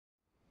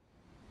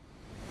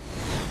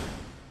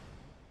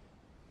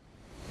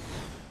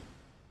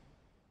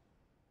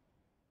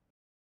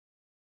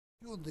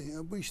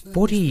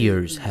40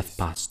 years have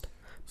passed,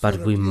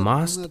 but we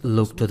must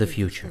look to the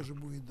future.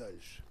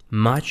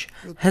 Much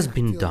has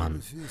been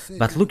done,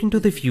 but looking to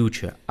the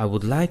future, I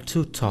would like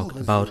to talk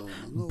about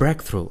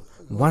breakthrough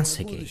once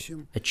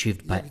again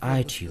achieved by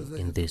ITU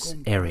in this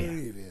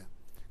area.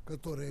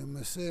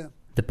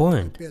 The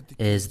point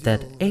is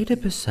that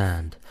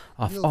 80%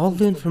 of all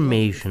the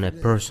information a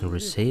person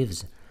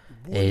receives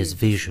is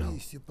visual.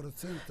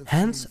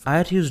 Hence,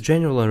 ITU's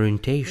general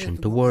orientation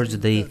towards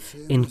the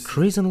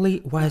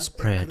increasingly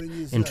widespread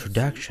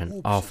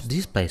introduction of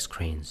display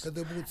screens,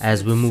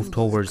 as we move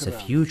towards a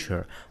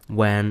future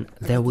when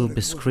there will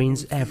be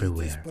screens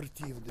everywhere,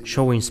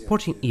 showing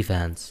sporting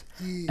events,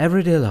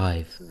 everyday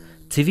life,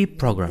 TV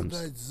programs,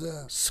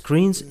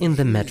 screens in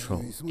the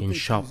metro, in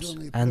shops,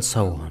 and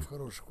so on.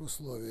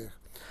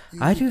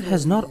 ITU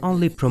has not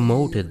only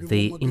promoted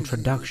the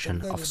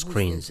introduction of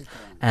screens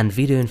and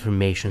video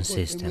information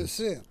systems,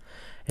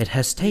 it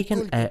has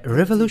taken a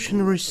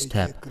revolutionary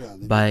step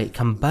by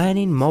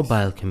combining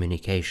mobile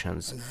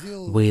communications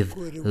with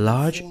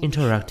large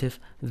interactive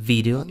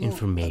video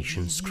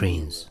information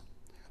screens.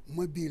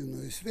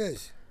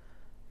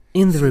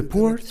 In the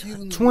report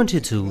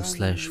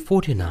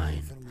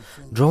 22/49,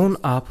 drawn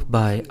up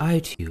by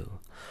ITU,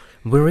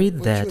 we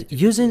read that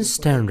using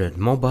standard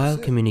mobile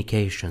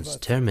communications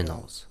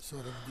terminals,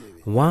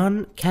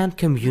 one can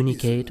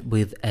communicate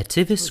with a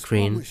TV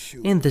screen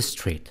in the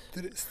street,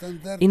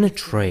 in a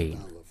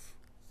train,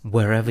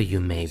 wherever you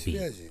may be.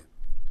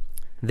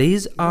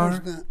 These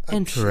are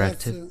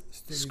interactive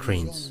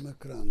screens.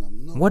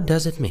 What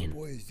does it mean?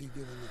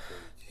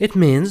 It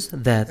means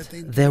that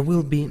there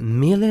will be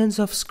millions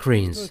of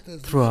screens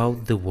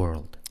throughout the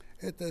world.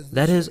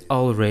 That is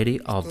already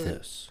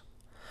obvious.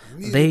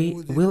 They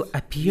will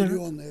appear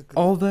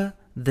over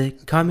the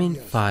coming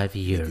 5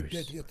 years.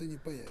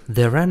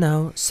 There are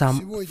now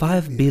some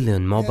 5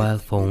 billion mobile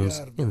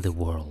phones in the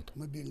world.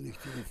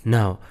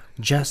 Now,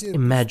 just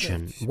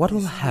imagine what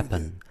will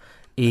happen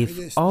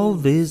if all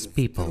these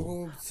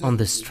people on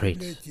the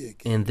street,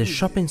 in the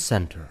shopping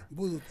center,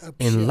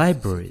 in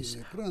libraries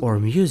or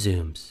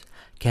museums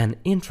can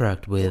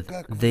interact with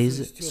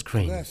these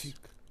screens.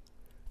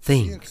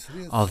 Think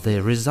of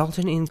the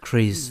resulting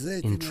increase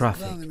in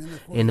traffic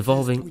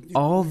involving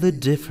all the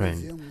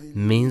different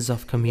means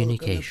of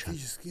communication,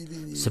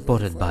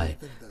 supported by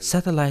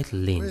satellite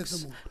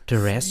links,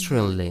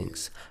 terrestrial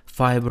links,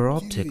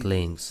 fibre-optic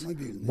links,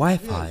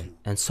 Wi-Fi,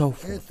 and so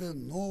forth.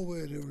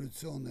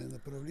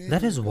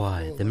 That is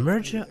why the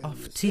merger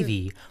of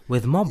TV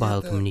with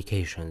mobile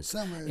communications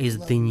is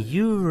the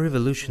new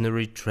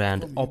revolutionary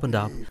trend opened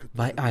up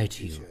by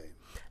ITU.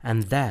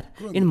 And that,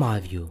 in my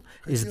view,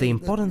 is the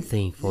important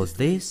thing for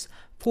this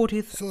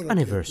 40th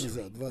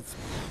anniversary.